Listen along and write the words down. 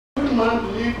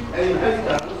man leave an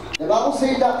inheritance. The Bible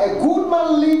says that a good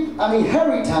man leave an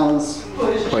inheritance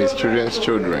For his children's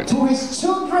children. to his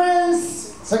children's.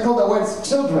 Circle the words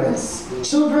children's.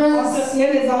 Children's.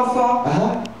 Les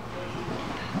enfants.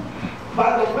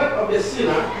 By the work of the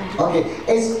sinner. Okay,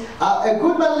 it's a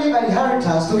good man leave an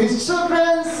inheritance to his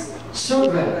children's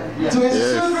children. To his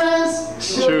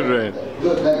children's children.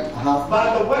 Good,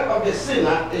 By the work of the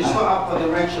sinner is stored up for the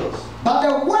righteous. But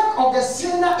the work of the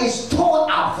sinner is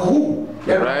stored up for who?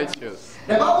 The righteous.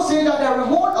 The Bible says that the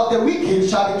reward of the wicked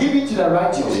shall be given to the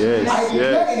righteous. Yes, I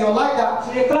declare in your life that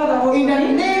in the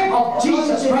name of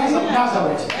Jesus Christ of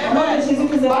Nazareth, by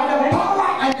the power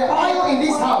and the oil in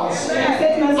this house, I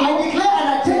declare and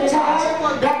I take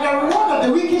charge that the reward of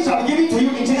the wicked shall be given to you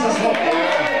in Jesus' name.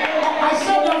 I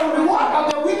said that the reward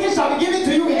of the wicked shall be given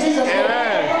to you in Jesus'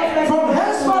 name. From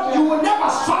henceforth you will never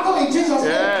struggle in Jesus'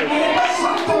 name.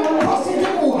 Something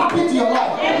positive will happen to your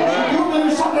life. You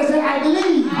will shout and say, I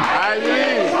believe. I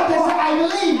believe. Something say, I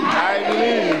believe. I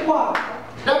believe.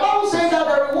 The Bible says that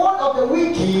the reward of the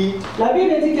wicked La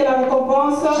Bible dit que la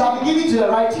récompense shall be given to the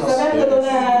righteous. va être donnée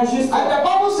à un juste. And the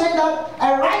Bible says that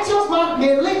a righteous man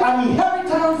may leave an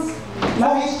inheritance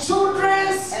for his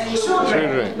children's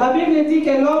children. La Bible dit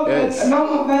que l'homme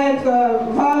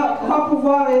va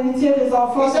pouvoir hériter des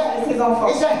enfants de ses enfants.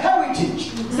 It's a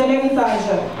heritage. C'est l'héritage.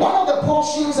 One of the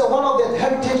portions and one of the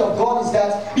heritage of God is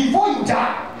that before you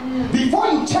die, before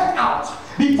you check out,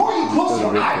 before you close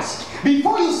your eyes,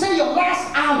 before you say your last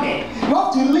amen, you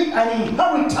have to leave an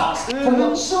inheritance for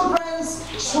your children's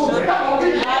children.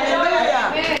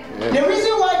 The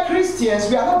reason why Christians,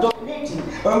 we are not dominating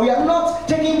or we are not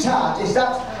taking charge is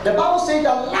that the Bible says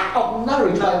that lack of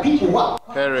knowledge by people what?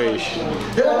 Perish.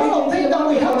 There are a lot of things that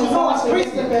we have to know as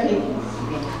Christians.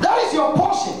 That is your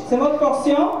portion. C'est votre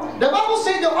portion. The Bible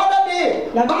said the other day,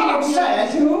 Balaam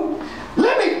said,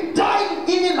 let me die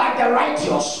even like the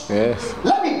righteous. Yes.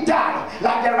 Let me die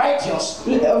like the righteous. I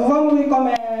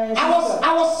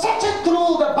I was searching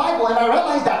through the Bible and I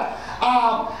realized that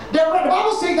the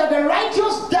Bible says that the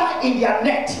righteous die in their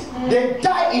net. They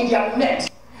die in their net.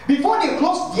 Before they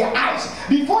close their eyes,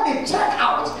 before they check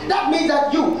out, that means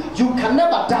that you can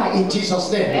never die in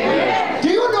Jesus' name. Yes. Do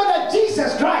you know that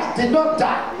Jesus Christ did not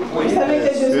die?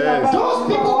 Yes. Those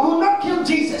people could not kill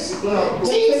Jesus.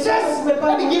 Jesus,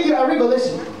 let me give you a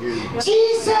revelation.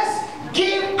 Jesus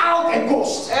gave out a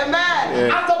ghost. Amen.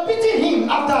 Yeah. After beating him,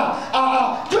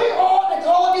 after doing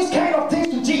all these kind of things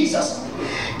to Jesus,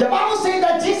 the Bible says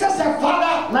that Jesus said,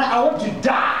 Father, now I want to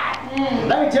die.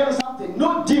 Let me tell you something.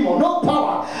 No demon, no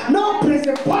power, no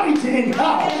principality in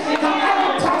hell can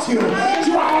ever touch you.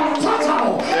 You are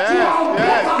untouchable. You are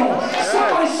unbreakable.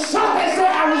 Somebody shout and say, I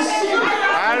receive it.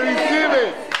 I receive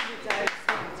it.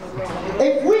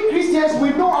 If we Christians, we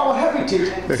know our heritage.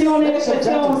 Si on est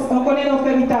chrétien, on connaît notre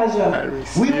héritage.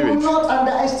 We will not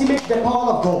underestimate the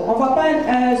power of God. On ne va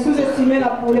pas sous-estimer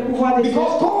le pouvoir de Dieu.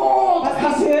 Because God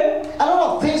Parce has que a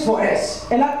lot of things for us.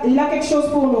 il a quelque chose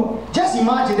pour nous. Just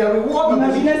imagine the reward of the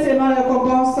wicked Imaginez seulement la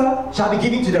récompense. shall be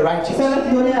given to the righteous. Ça va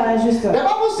être donné à un juste. The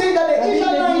Bible says that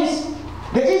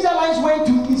the Israelites went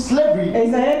to slavery. Les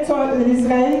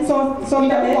Israélites sont In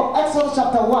the allés book of Exodus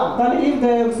chapter 1. dans le livre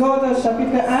d'Exode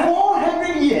chapitre 1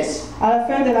 400 years. à la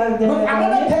fin de But another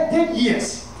l'année, 10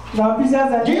 years. dans plusieurs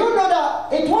Do années. you know that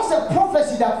it was a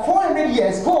prophecy that 400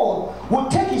 years God would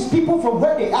take his people from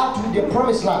where they are to the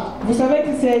promised land? Vous savez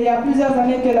que c'est il y a plusieurs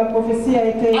années que la prophétie a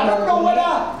été. I don't know whether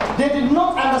they did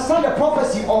not understand the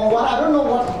prophecy or what. I don't know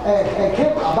what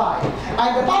came about.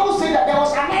 And the Bible said that there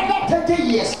was another 30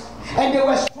 years and they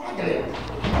were struggling.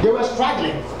 They were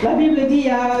struggling. La Bible dit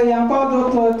il y a encore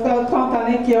d'autres 30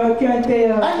 années qui ont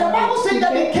été. And the Bible said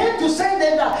that they came to say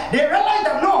that they realized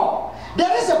that no,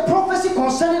 there is a prophecy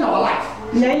concerning our life.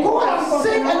 God has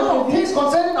said a lot of things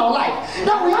concerning our life.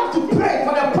 Now we have to pray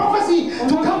for the prophecy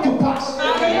to come to pass.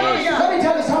 Let me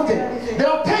tell you something. There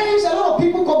are times a lot of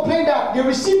people complain that they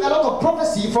receive a lot of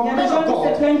prophecy from men of God.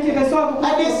 And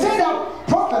they say that,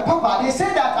 Prophet Papa, they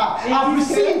say that I've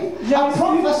received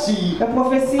a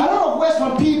prophecy. A lot of words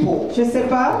from people. Je sais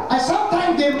pas. And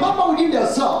sometimes they murmur within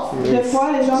themselves. Des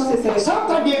fois les gens se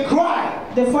Sometimes they cry.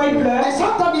 Des fois ils pleurent. And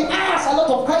sometimes they ask a lot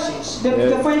of questions.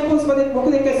 Des fois ils posent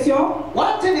beaucoup de questions.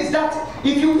 One thing is that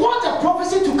if you want a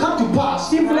prophecy to come to pass,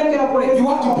 Si vous voulez que la prophétie. you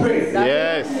have to pray.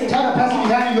 Yes. Tell the person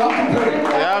behind you, you have to pray.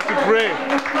 You have to pray.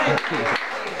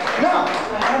 Now,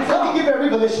 let me give a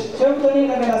revelation. Je vais vous donner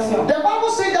une révélation. The Bible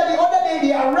said that the other day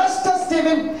they arrested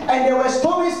Stephen and they were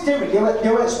stoning Stephen.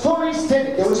 They were stoning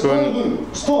Stephen. They were stoning him.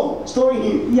 Stoning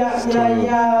him. Il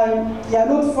y a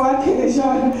l'autre fois que les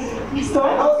gens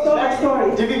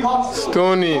story. Difficult.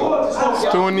 Stoning.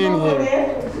 Stoning him.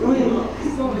 Oui.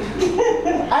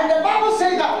 And the Bible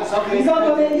Ils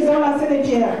ont lancé des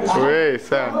pierres. Oui,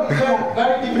 ça.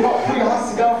 Very difficult. Put your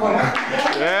hands together for him.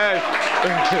 Yes.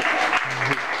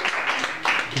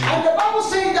 And the Bible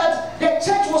says that the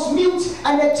church was mute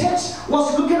and the church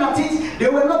was looking at it. They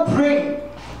were not praying.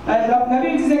 La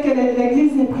Bible disait que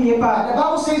l'église ne priait pas. And the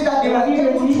Bible says that they were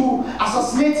able to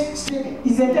assassinate Stephen.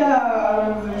 Ils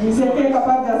étaient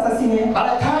capables d'assassiner.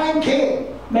 But the time came.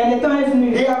 Mais le temps est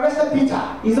venu. They arrested Peter.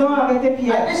 Ils ont arrêté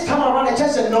Pierre. And this time around, the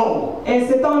church said no. Et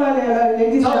ce temps-là,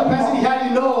 l'église Tell a the person dit behind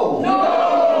you no. non.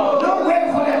 No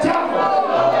way for the devil.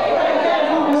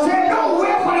 Say no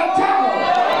way for the devil.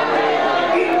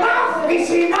 Enough is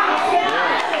enough.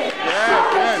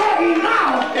 Somebody say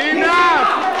enough. Enough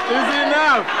is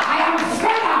enough. I am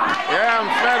fed up. Yeah, I'm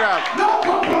fed up. No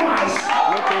compromise.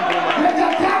 No compromise. With the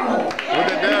devil. With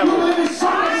the devil. You will be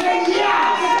somebody say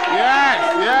yes. Yes,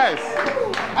 yes.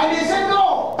 And they said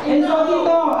no. Ils ont dit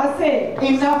non, assez.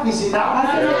 Enough is enough.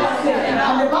 Assez, assez.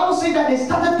 And the Bible says that they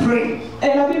started praying.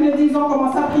 Et la Bible dit ils ont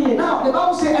commencé à prier. Now the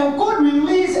Bible says, and God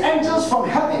released angels from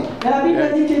heaven. Et la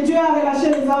Bible dit que Dieu a relâché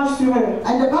les anges sur eux.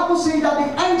 And the Bible says that the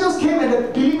angels came and the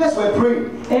believers were praying.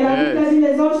 Et la Bible dit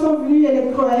les anges sont venus et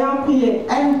les croyants priaient.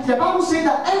 And the Bible says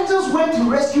that angels went to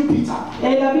rescue Peter.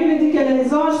 Et la Bible dit que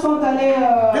les anges sont allés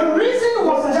The reason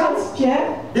was that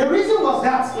Pierre. the reason was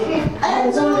that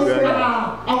angels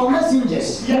are our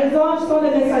messengers. Les anges sont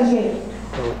les messagers.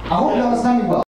 I hope you understand me well.